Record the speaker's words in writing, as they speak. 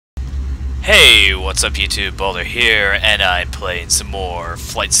Hey, what's up YouTube? Boulder here, and I'm playing some more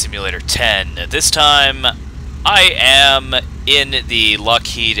Flight Simulator 10. This time, I am in the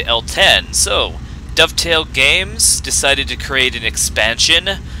Lockheed L10. So, Dovetail Games decided to create an expansion.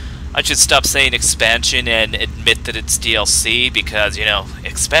 I should stop saying expansion and admit that it's DLC, because, you know,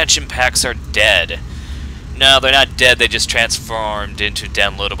 expansion packs are dead. No, they're not dead, they just transformed into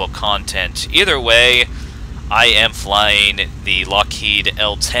downloadable content. Either way, I am flying the Lockheed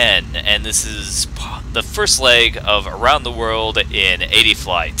L10, and this is the first leg of Around the World in 80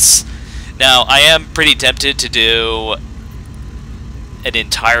 flights. Now, I am pretty tempted to do an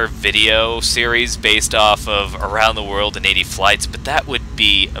entire video series based off of Around the World in 80 flights, but that would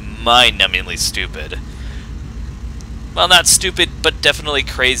be mind-numbingly stupid. Well, not stupid, but definitely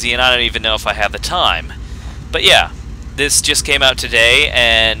crazy, and I don't even know if I have the time. But yeah, this just came out today,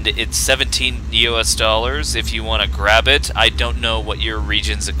 and it's $17 US if you want to grab it. I don't know what your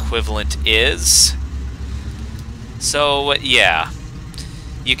region's equivalent is. So, yeah.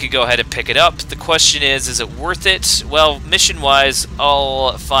 You could go ahead and pick it up. The question is it worth it? Well, mission-wise,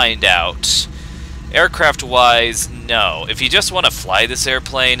 I'll find out. Aircraft-wise, no. If you just want to fly this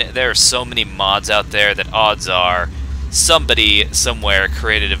airplane, there are so many mods out there that odds are somebody somewhere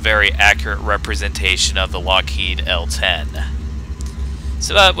created a very accurate representation of the Lockheed L10.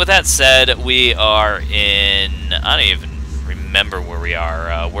 So with that said, we are in... I don't even remember where we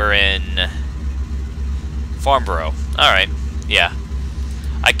are. We're in Farnborough. Alright, yeah.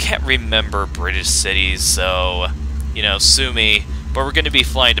 I can't remember British cities, so, you know, sue me. But we're going to be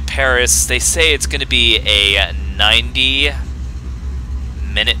flying to Paris. They say it's going to be a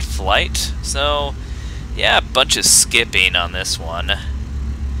 90-minute flight, so... yeah, a bunch of skipping on this one.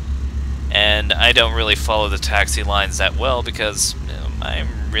 And I don't really follow the taxi lines that well because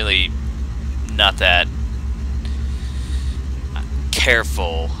I'm really not that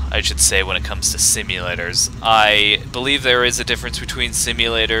careful, I should say, when it comes to simulators. I believe there is a difference between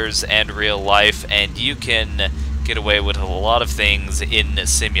simulators and real life, and you can get away with a lot of things in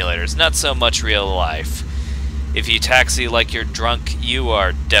simulators, not so much real life. If you taxi like you're drunk, you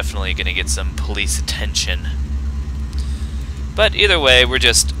are definitely going to get some police attention. But either way, we're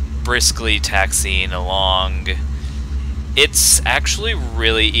just briskly taxiing along. It's actually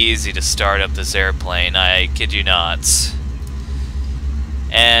really easy to start up this airplane, I kid you not.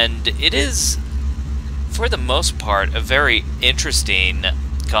 And it is, for the most part, a very interesting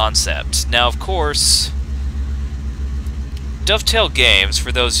concept. Now, of course, Dovetail Games,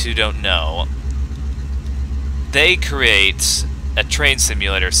 for those who don't know, they create a train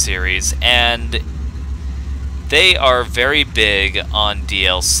simulator series, and they are very big on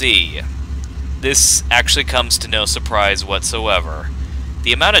DLC. This actually comes to no surprise whatsoever.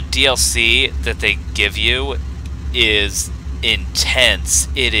 The amount of DLC that they give you is intense.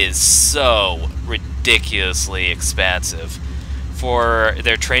 It is so ridiculously expansive. For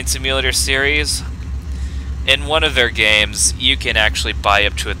their train simulator series, in one of their games, you can actually buy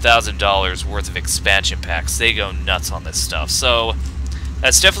up to $1,000 worth of expansion packs. They go nuts on this stuff. So,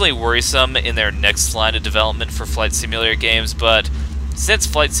 that's definitely worrisome in their next line of development for Flight Simulator games, but since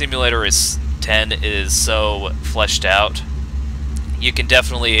Flight Simulator 10 is so fleshed out, you can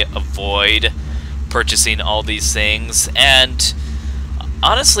definitely avoid purchasing all these things. And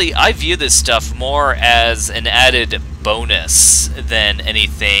honestly, I view this stuff more as an added bonus than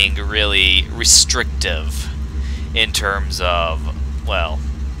anything really restrictive in terms of, well,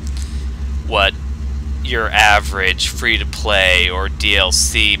 what your average free-to-play or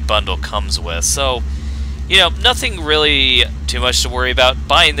DLC bundle comes with. So, you know, nothing really too much to worry about.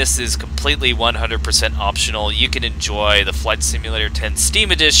 Buying this is completely 100% optional. You can enjoy the Flight Simulator 10 Steam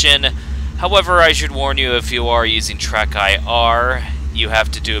Edition. However, I should warn you, if you are using Track IR, you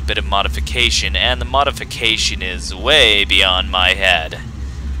have to do a bit of modification, and the modification is way beyond my head.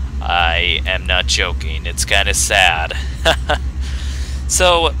 I am not joking, it's kind of sad.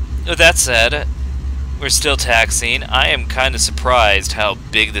 So, with that said, we're still taxiing. I am kind of surprised how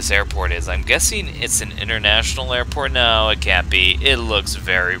big this airport is. I'm guessing it's an international airport. No, it can't be. It looks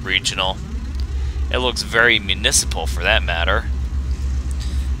very regional. It looks very municipal, for that matter.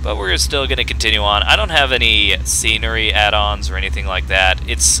 But we're still going to continue on. I don't have any scenery add-ons or anything like that.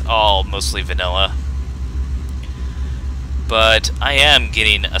 It's all mostly vanilla. But I am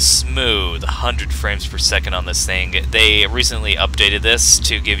getting a smooth 100 frames per second on this thing. They recently updated this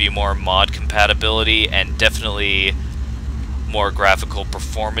to give you more mod compatibility and definitely more graphical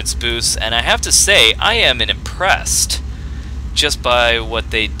performance boosts. And I have to say, I am impressed just by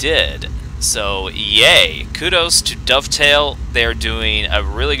what they did. So, yay! Kudos to Dovetail. They're doing a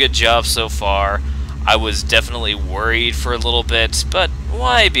really good job so far. I was definitely worried for a little bit, but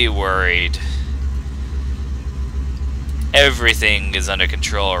why be worried? Everything is under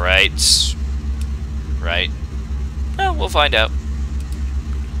control, right? Right? Well, we'll find out.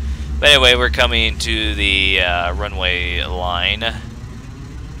 But anyway, we're coming to the runway line.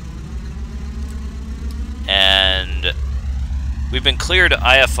 And we've been cleared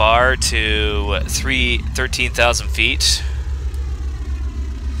IFR to 13,000 feet.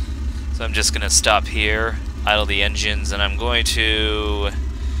 So I'm just going to stop here, idle the engines, and I'm going to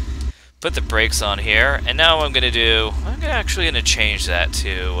put the brakes on here. And now what I'm going to do, I'm actually going to change that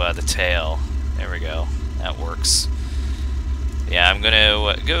to the tail. There we go. That works. Yeah, I'm going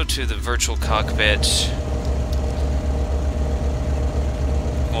to go to the virtual cockpit.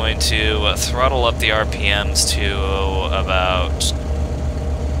 Going to throttle up the RPMs to about...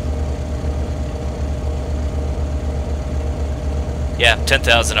 Yeah,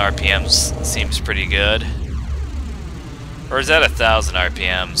 10,000 RPMs seems pretty good. Or is that 1,000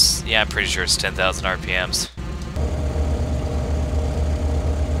 RPMs? Yeah, I'm pretty sure it's 10,000 RPMs.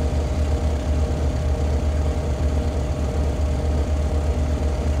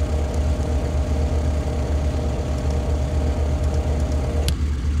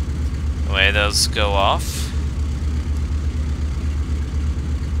 Away those go off.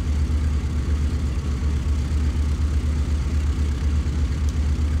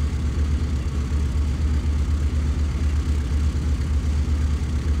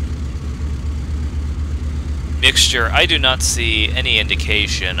 Mixture, I do not see any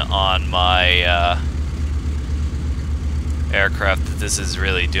indication on my aircraft that this is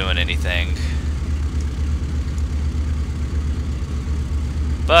really doing anything.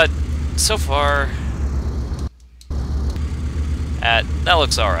 But so far, that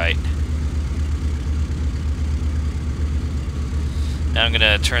looks alright. Now I'm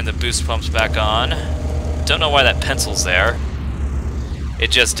gonna turn the boost pumps back on. Don't know why that pencil's there. It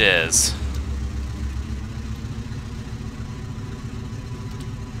just is.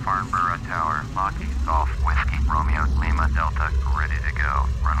 Farnborough Tower, Lockheed Golf, Whiskey, Romeo, Lima, Delta, ready to go.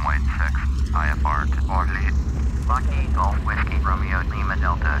 Runway 6, IFR to Orly. Lockheed Golf, Whiskey, Romeo, Lima,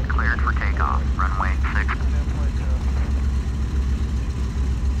 Delta, cleared for takeoff. Runway 6.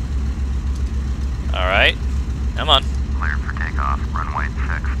 Alright, come on. Cleared for takeoff. Runway 6.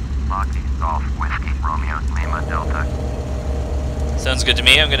 Lockheed Golf, Whiskey, Romeo, Lima, Delta. Sounds good to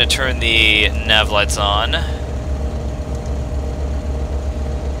me. I'm going to turn the nav lights on.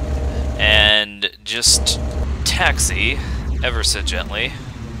 And just taxi ever so gently.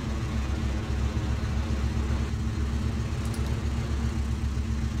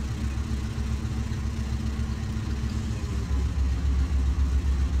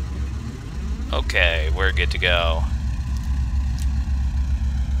 Okay, we're good to go.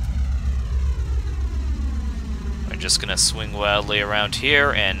 We're just gonna swing wildly around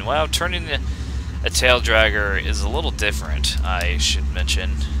here, and wow, turning a tail dragger is a little different, I should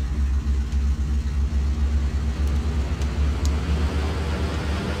mention.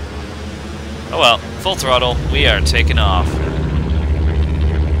 Oh well, full throttle, we are taking off.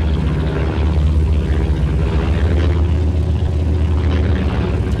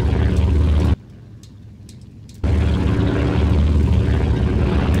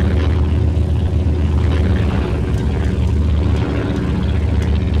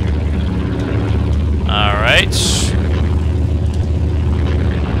 Alright.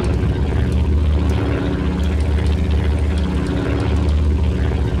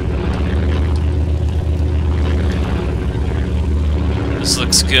 This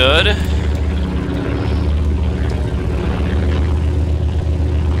looks good.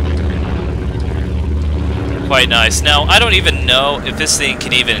 Quite nice. Now, I don't even know if this thing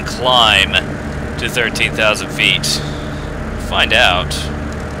can even climb to 13,000 feet. Find out.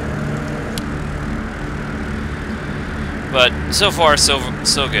 But so far, so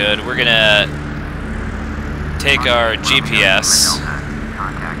good. We're gonna take our GPS.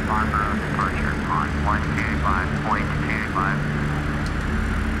 Contact Farnborough departure on 125.25.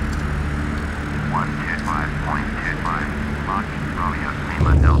 125.25. Lockheed Romeo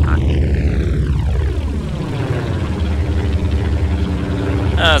Lima Delta.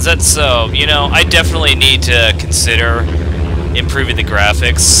 Is that so? You know, I definitely need to consider improving the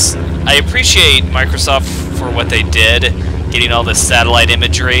graphics. I appreciate Microsoft for what they did, getting all this satellite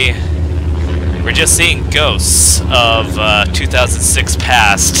imagery. We're just seeing ghosts of 2006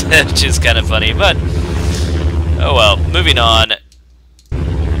 past, which is kind of funny, but oh well. Moving on.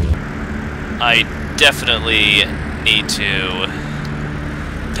 I definitely need to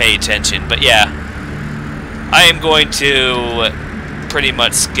pay attention, but yeah, I am going to pretty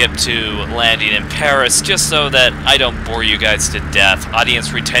much skip to landing in Paris just so that I don't bore you guys to death.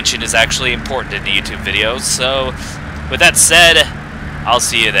 Audience retention is actually important in YouTube videos, so with that said, I'll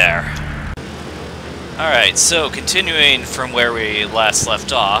see you there. Alright, so continuing from where we last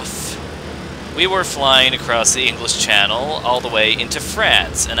left off, we were flying across the English Channel all the way into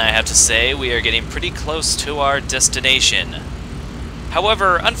France, and I have to say we are getting pretty close to our destination.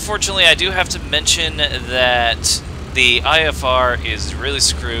 However, unfortunately, I do have to mention that the IFR is really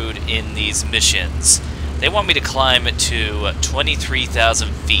screwed in these missions. They want me to climb to 23,000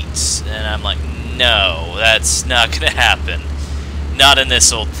 feet, and I'm like, no, that's not gonna happen. Not in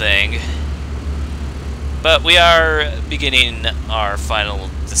this old thing. But we are beginning our final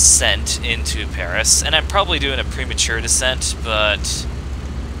descent into Paris, and I'm probably doing a premature descent, but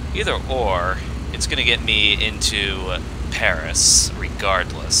either or, it's gonna get me into Paris,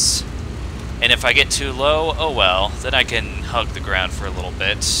 regardless. And if I get too low, oh well, then I can hug the ground for a little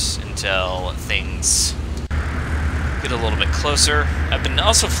bit until things get a little bit closer. I've been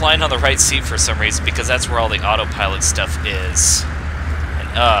also flying on the right seat for some reason because that's where all the autopilot stuff is.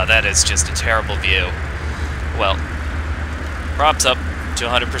 And that is just a terrible view. Well, props up to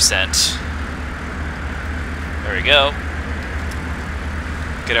 100%. There we go.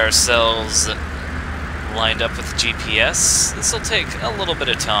 Get ourselves lined up with GPS. This will take a little bit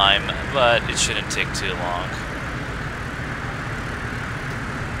of time, but it shouldn't take too long.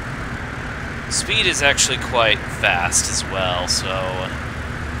 Speed is actually quite fast as well, so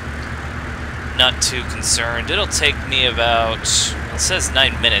not too concerned. It'll take me about, it says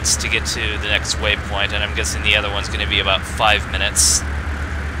 9 minutes to get to the next waypoint, and I'm guessing the other one's going to be about 5 minutes,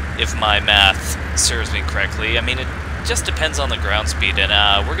 if my math serves me correctly. I mean, it just depends on the ground speed,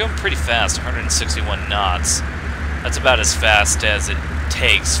 and we're going pretty fast, 161 knots. That's about as fast as it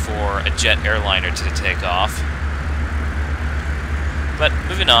takes for a jet airliner to take off. But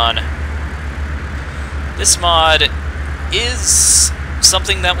moving on, this mod is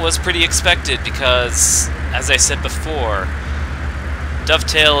something that was pretty expected because, as I said before,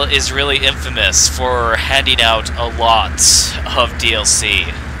 Dovetail is really infamous for handing out a lot of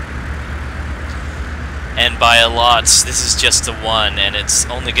DLC. And by a lot, this is just the one, and it's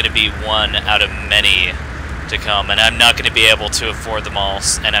only going to be one out of many to come, and I'm not going to be able to afford them all,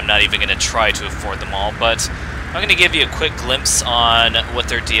 and I'm not even going to try to afford them all, but I'm going to give you a quick glimpse on what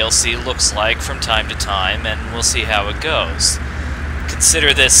their DLC looks like from time to time, and we'll see how it goes.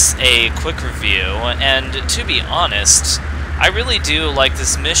 Consider this a quick review, and to be honest, I really do like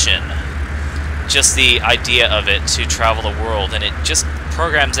this mission. Just the idea of it to travel the world, and it just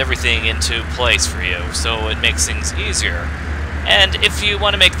programs everything into place for you, so it makes things easier. And if you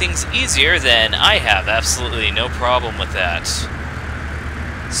want to make things easier, then I have absolutely no problem with that.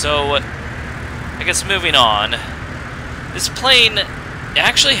 So, I guess moving on, this plane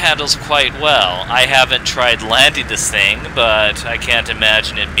actually handles quite well. I haven't tried landing this thing, but I can't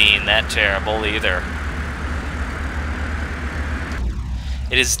imagine it being that terrible either.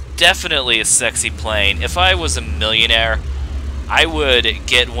 It is definitely a sexy plane. If I was a millionaire, I would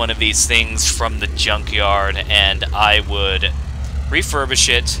get one of these things from the junkyard and I would refurbish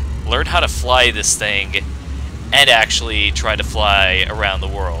it, learn how to fly this thing, and actually try to fly around the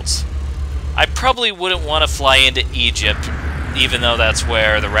world. I probably wouldn't want to fly into Egypt, even though that's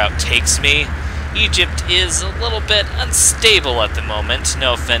where the route takes me. Egypt is a little bit unstable at the moment,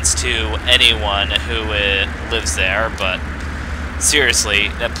 no offense to anyone who lives there, but seriously,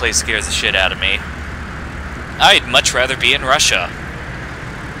 that place scares the shit out of me. I'd much rather be in Russia.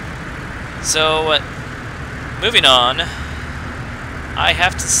 So, moving on, I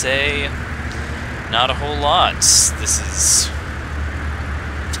have to say, not a whole lot. This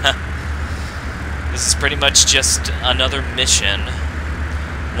is pretty much just another mission,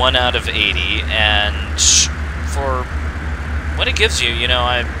 1 out of 80, and for what it gives you, you know,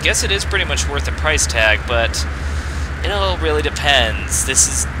 I guess it is pretty much worth the price tag, but it all really depends.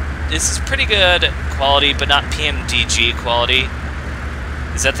 This is pretty good quality, but not PMDG quality.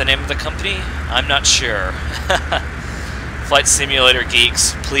 Is that the name of the company? I'm not sure. Flight Simulator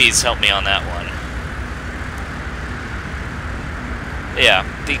Geeks, please help me on that one. Yeah,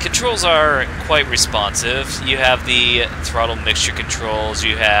 the controls are quite responsive. You have the throttle mixture controls,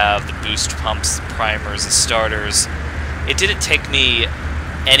 you have the boost pumps, primers, and starters. It didn't take me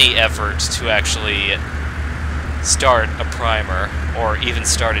any effort to actually start a primer, or even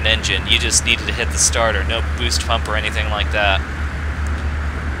start an engine. You just needed to hit the starter, no boost pump or anything like that.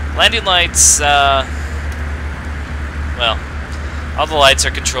 Landing lights, well, all the lights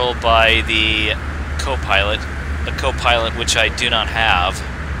are controlled by the co-pilot, a co-pilot which I do not have.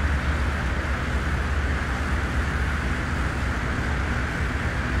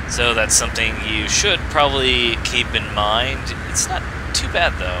 So that's something you should probably keep in mind. It's not too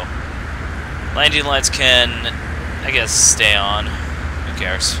bad, though. Landing lights can, I guess, stay on. Who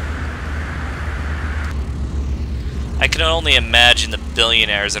cares? I can only imagine the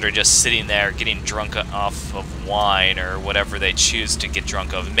billionaires that are just sitting there getting drunk off of wine or whatever they choose to get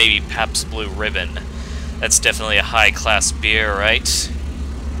drunk of. Maybe Pabst Blue Ribbon. That's definitely a high-class beer, right?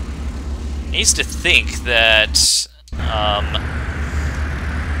 I used to think that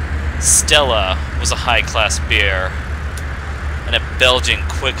Stella was a high-class beer, and a Belgian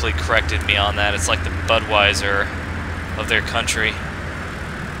quickly corrected me on that. It's like the Budweiser of their country.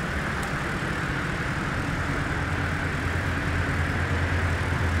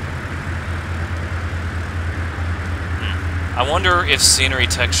 I wonder if scenery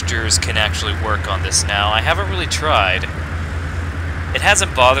textures can actually work on this now. I haven't really tried. It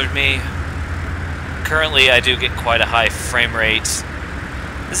hasn't bothered me. Currently, I do get quite a high frame rate.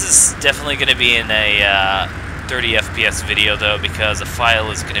 This is definitely going to be in a 30 FPS video, though, because the file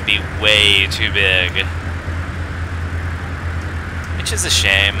is going to be way too big. Which is a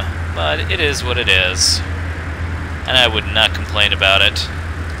shame, but it is what it is. And I would not complain about it.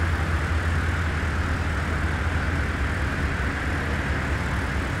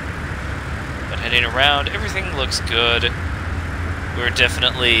 Heading around, everything looks good. We're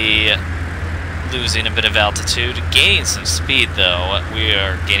definitely losing a bit of altitude. Gaining some speed, though. We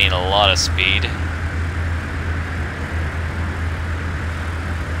are gaining a lot of speed.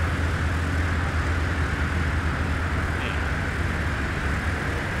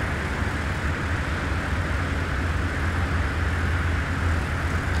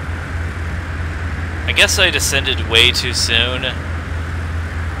 I guess I descended way too soon.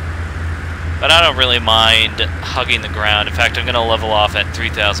 But I don't really mind hugging the ground. In fact, I'm going to level off at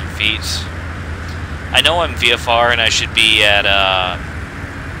 3,000 feet. I know I'm VFR and I should be at, I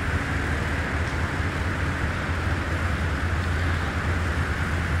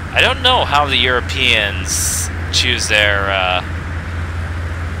don't know how the Europeans choose their, I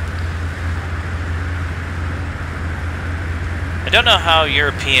don't know how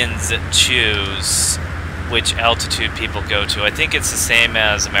Europeans choose which altitude people go to. I think it's the same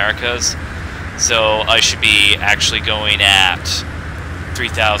as America's. So I should be actually going at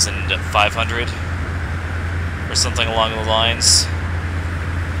 3,500 or something along the lines.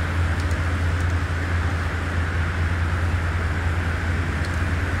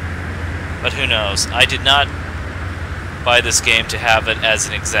 But who knows? I did not buy this game to have it as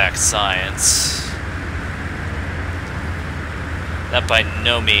an exact science. That by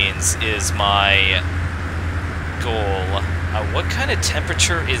no means is my goal. What kind of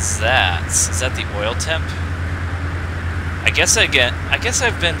temperature is that? Is that the oil temp? I guess I've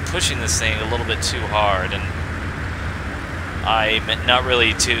been pushing this thing a little bit too hard, and I'm not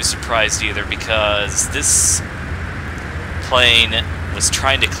really too surprised either, because this plane was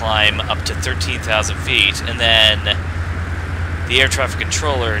trying to climb up to 13,000 feet, and then the air traffic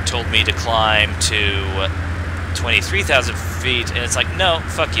controller told me to climb to 23,000 feet, and it's like, no,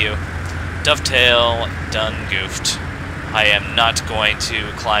 fuck you. Dovetail, done, goofed. I am not going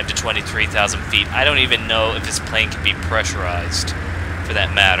to climb to 23,000 feet. I don't even know if this plane can be pressurized, for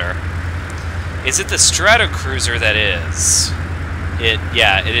that matter. Is it the Stratocruiser that is?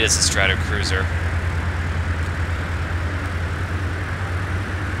 Yeah, it is a Stratocruiser.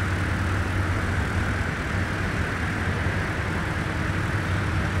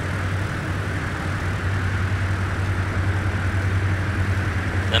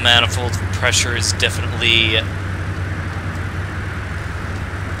 The manifold pressure is definitely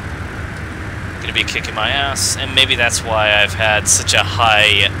gonna be kicking my ass, and maybe that's why I've had such a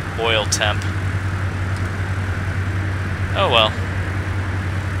high oil temp. Oh well.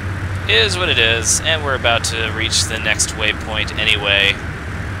 It is what it is, and we're about to reach the next waypoint anyway.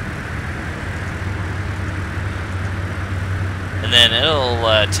 And then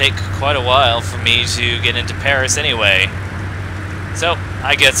it'll take quite a while for me to get into Paris anyway. So,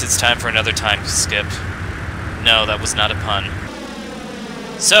 I guess it's time for another time skip. No, that was not a pun.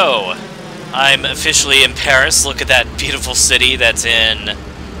 So, I'm officially in Paris. Look at that beautiful city that's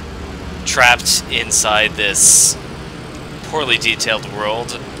trapped inside this poorly detailed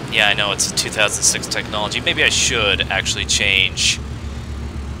world. Yeah, I know it's a 2006 technology. Maybe I should actually change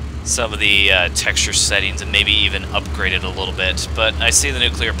some of the texture settings and maybe even upgrade it a little bit. But I see the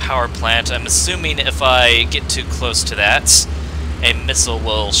nuclear power plant. I'm assuming if I get too close to that, a missile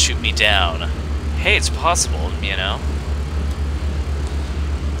will shoot me down. Hey, it's possible, you know?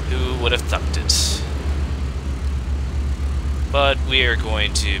 Who would have thunk it? But we are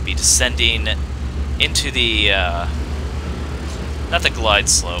going to be descending into the Not the glide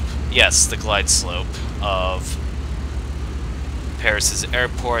slope. Yes, the glide slope of Paris's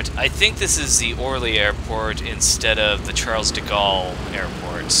airport. I think this is the Orly airport instead of the Charles de Gaulle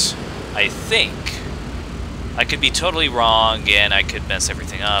airport. I think. I could be totally wrong and I could mess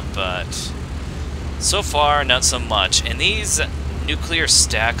everything up, but so far, not so much. And these nuclear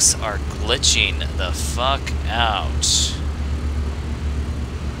stacks are glitching the fuck out.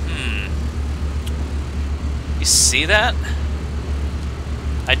 You see that?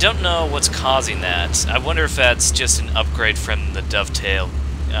 I don't know what's causing that. I wonder if that's just an upgrade from the dovetail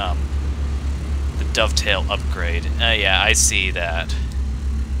upgrade. Yeah, I see that.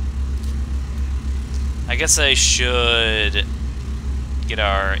 I guess I should get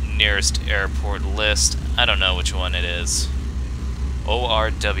our nearest airport list. I don't know which one it is.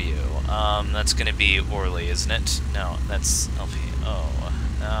 ORW. That's gonna be Orly, isn't it? No, that's LPO.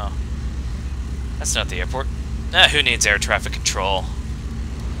 No. That's not the airport. Who needs air traffic control?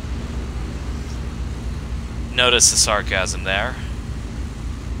 Notice the sarcasm there.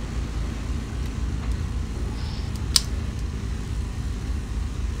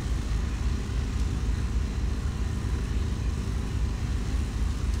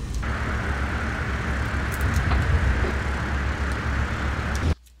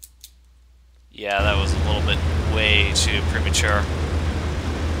 Yeah, that was a little bit way too premature.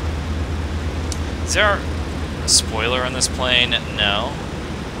 Is there a spoiler on this plane? No.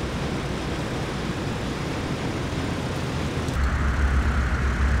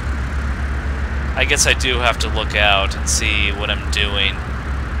 I guess I do have to look out and see what I'm doing.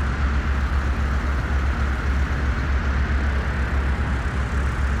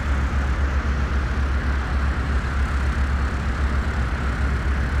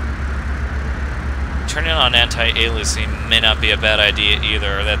 Turning on anti-aliasing may not be a bad idea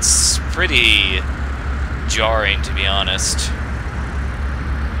either. That's pretty jarring, to be honest.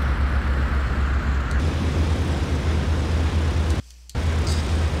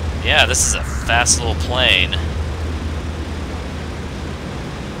 Yeah, this is a fast little plane.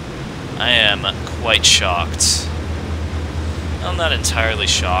 I am quite shocked. I'm not entirely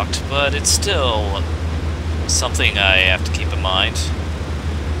shocked, but it's still something I have to keep in mind.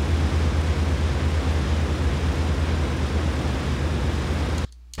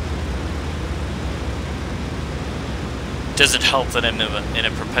 Doesn't help that I'm in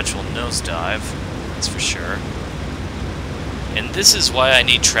a perpetual nosedive, that's for sure. And this is why I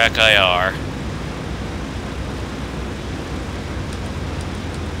need track IR.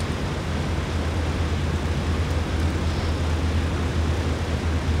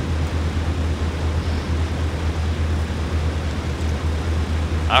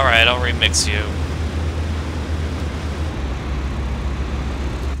 Alright, I'll remix you.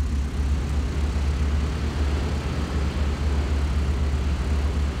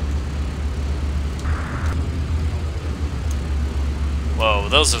 Whoa,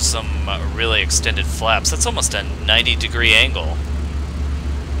 those are some really extended flaps. That's almost a 90-degree angle.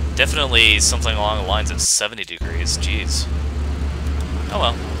 Definitely something along the lines of 70 degrees. Jeez. Oh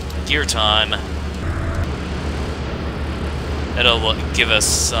well. Gear time. It'll give us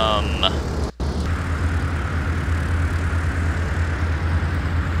some...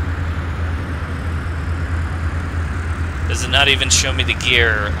 Does it not even show me the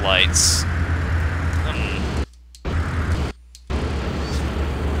gear lights?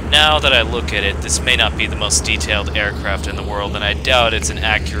 Now that I look at it, this may not be the most detailed aircraft in the world, and I doubt it's an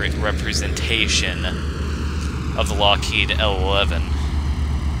accurate representation of the Lockheed L-11.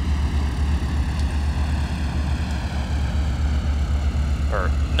 Or,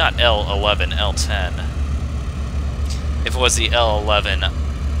 not L-11, L-10. If it was the L-11,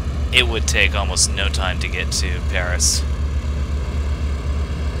 it would take almost no time to get to Paris.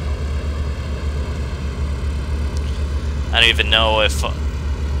 I don't even know if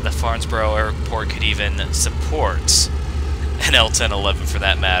the Farnborough airport could even support an L-10-11 for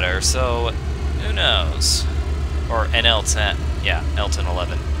that matter, so who knows? Or an L-10, yeah,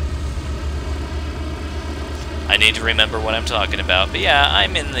 L-10-11. I need to remember what I'm talking about, but yeah,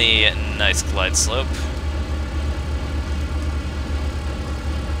 I'm in the nice glide slope.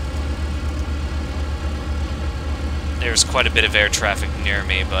 There's quite a bit of air traffic near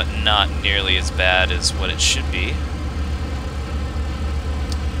me, but not nearly as bad as what it should be.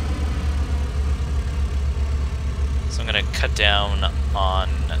 So I'm going to cut down on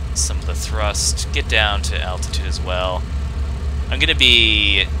some of the thrust, get down to altitude as well. I'm going to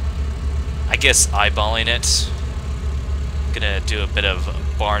be, I guess, eyeballing it. I'm going to do a bit of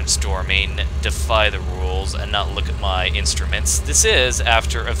barnstorming, defy the rules, and not look at my instruments. This is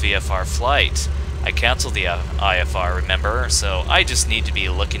after a VFR flight. I canceled the IFR, remember? So I just need to be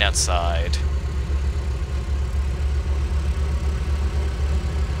looking outside.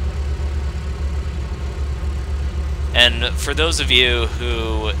 And for those of you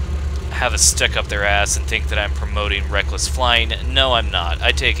who have a stick up their ass and think that I'm promoting reckless flying, no, I'm not.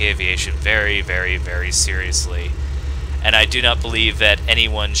 I take aviation very, very, very seriously. And I do not believe that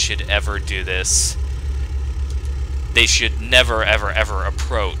anyone should ever do this. They should never, ever, ever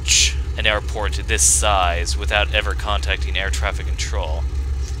approach an airport this size without ever contacting air traffic control.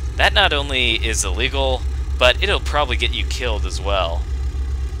 That not only is illegal, but it'll probably get you killed as well.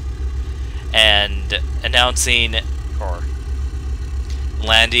 And announcing or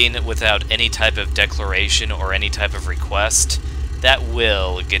landing without any type of declaration or any type of request, that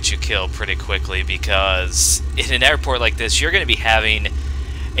will get you killed pretty quickly, because in an airport like this, you're going to be having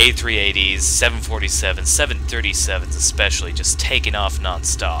A380s, 747s, 737s especially, just taking off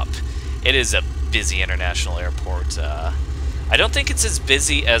non-stop. It is a busy international airport. I don't think it's as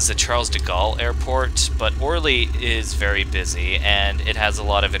busy as the Charles de Gaulle airport, but Orly is very busy, and it has a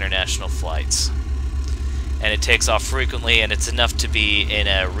lot of international flights. And it takes off frequently, and it's enough to be in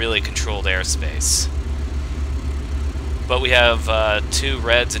a really controlled airspace. But we have 2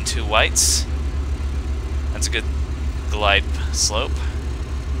 reds and 2 whites. That's a good glide slope.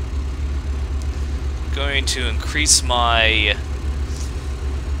 Going to increase my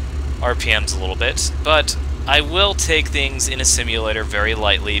RPMs a little bit, but I will take things in a simulator very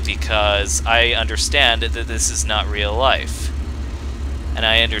lightly because I understand that this is not real life. And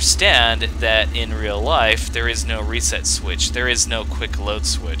I understand that in real life there is no reset switch, there is no quick load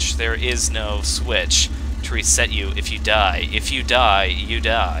switch, there is no switch to reset you if you die. If you die, you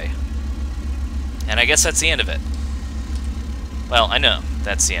die. And I guess that's the end of it. Well, I know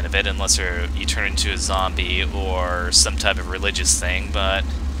that's the end of it, unless you turn into a zombie or some type of religious thing, but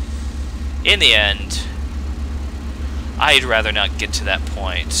in the end, I'd rather not get to that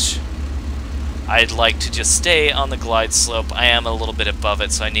point. I'd like to just stay on the glide slope. I am a little bit above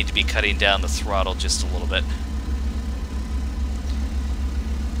it, so I need to be cutting down the throttle just a little bit.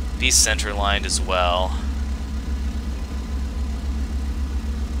 Be center-lined as well.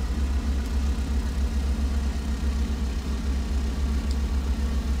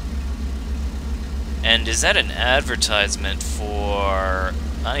 And is that an advertisement for...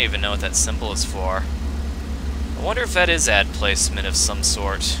 I don't even know what that symbol is for. I wonder if that is ad placement of some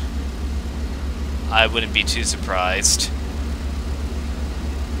sort. I wouldn't be too surprised.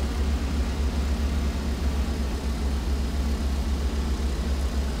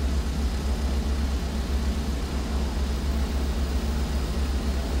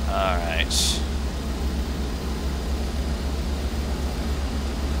 Alright.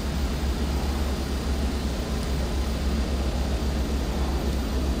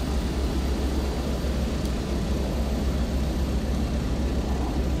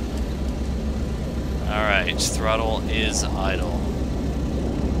 Alright, throttle is idle.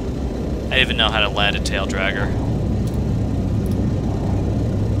 I even know how to land a tail dragger.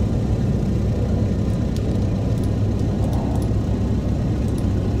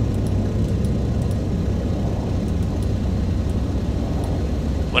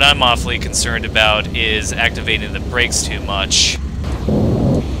 What I'm awfully concerned about is activating the brakes too much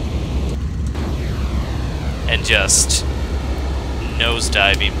and just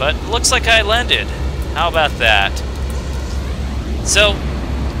nosediving, but looks like I landed. How about that? So,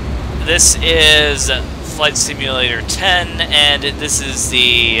 this is Flight Simulator 10, and this is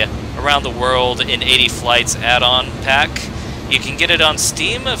the Around the World in 80 Flights add-on pack. You can get it on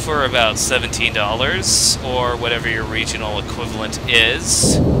Steam for about $17, or whatever your regional equivalent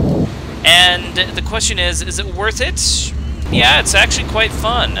is. And the question is it worth it? Yeah, it's actually quite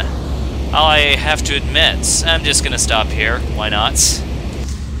fun. I have to admit. I'm just gonna stop here. Why not?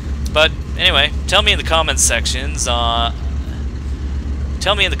 But anyway, tell me in the comments sections. Tell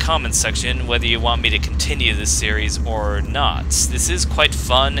me in the comments section whether you want me to continue this series or not. This is quite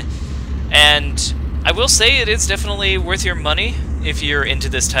fun, and I will say it is definitely worth your money if you're into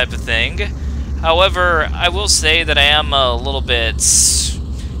this type of thing. However, I will say that I am a little bit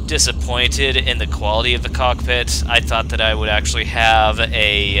disappointed in the quality of the cockpit. I thought that I would actually have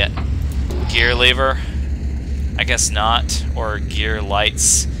a gear lever. I guess not, or gear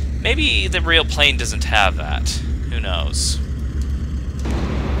lights. Maybe the real plane doesn't have that. Who knows?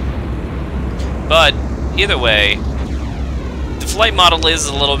 But, either way, the flight model is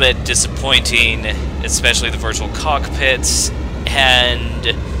a little bit disappointing, especially the virtual cockpits, and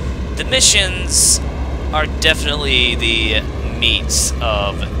the missions are definitely the meat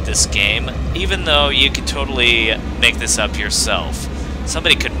of this game, even though you could totally make this up yourself.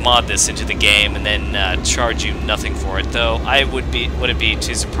 Somebody could mod this into the game and then charge you nothing for it, though I wouldn't be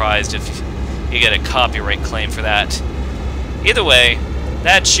too surprised if you get a copyright claim for that. Either way,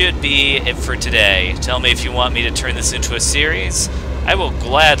 that should be it for today. Tell me if you want me to turn this into a series. I will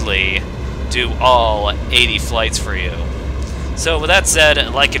gladly do all 80 flights for you. So with that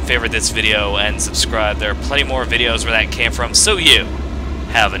said, like and favorite this video and subscribe. There are plenty more videos where that came from, so you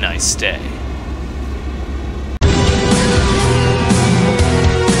have a nice day.